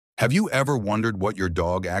Have you ever wondered what your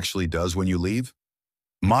dog actually does when you leave?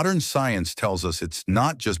 Modern science tells us it's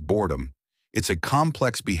not just boredom, it's a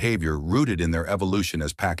complex behavior rooted in their evolution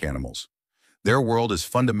as pack animals. Their world is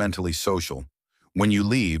fundamentally social. When you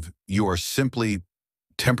leave, you are simply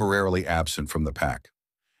temporarily absent from the pack.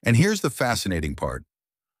 And here's the fascinating part.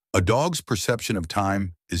 A dog's perception of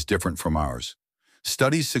time is different from ours.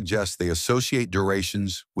 Studies suggest they associate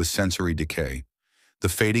durations with sensory decay, the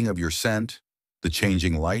fading of your scent, the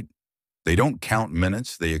changing light. They don't count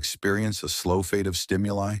minutes, they experience a slow fade of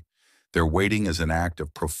stimuli. Their waiting is an act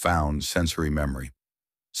of profound sensory memory.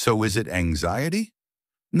 So is it anxiety?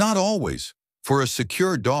 Not always. For a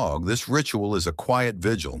secure dog, this ritual is a quiet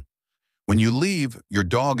vigil. When you leave, your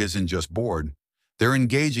dog isn't just bored. They're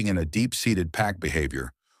engaging in a deep-seated pack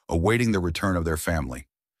behavior, awaiting the return of their family.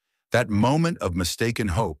 That moment of mistaken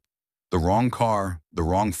hope, the wrong car, the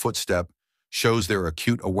wrong footstep, shows their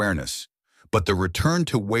acute awareness. But the return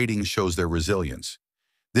to waiting shows their resilience.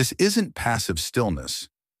 This isn't passive stillness,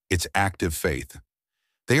 it's active faith.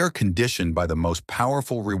 They are conditioned by the most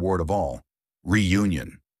powerful reward of all,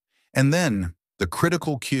 reunion. And then, the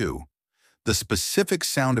critical cue, the specific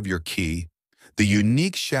sound of your key, the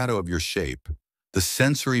unique shadow of your shape, the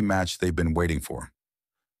sensory match they've been waiting for.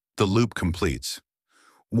 The loop completes.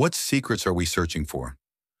 What secrets are we searching for?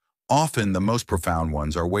 Often, the most profound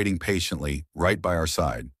ones are waiting patiently right by our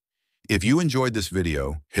side. If you enjoyed this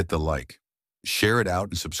video, hit the like, share it out,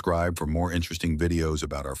 and subscribe for more interesting videos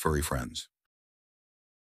about our furry friends.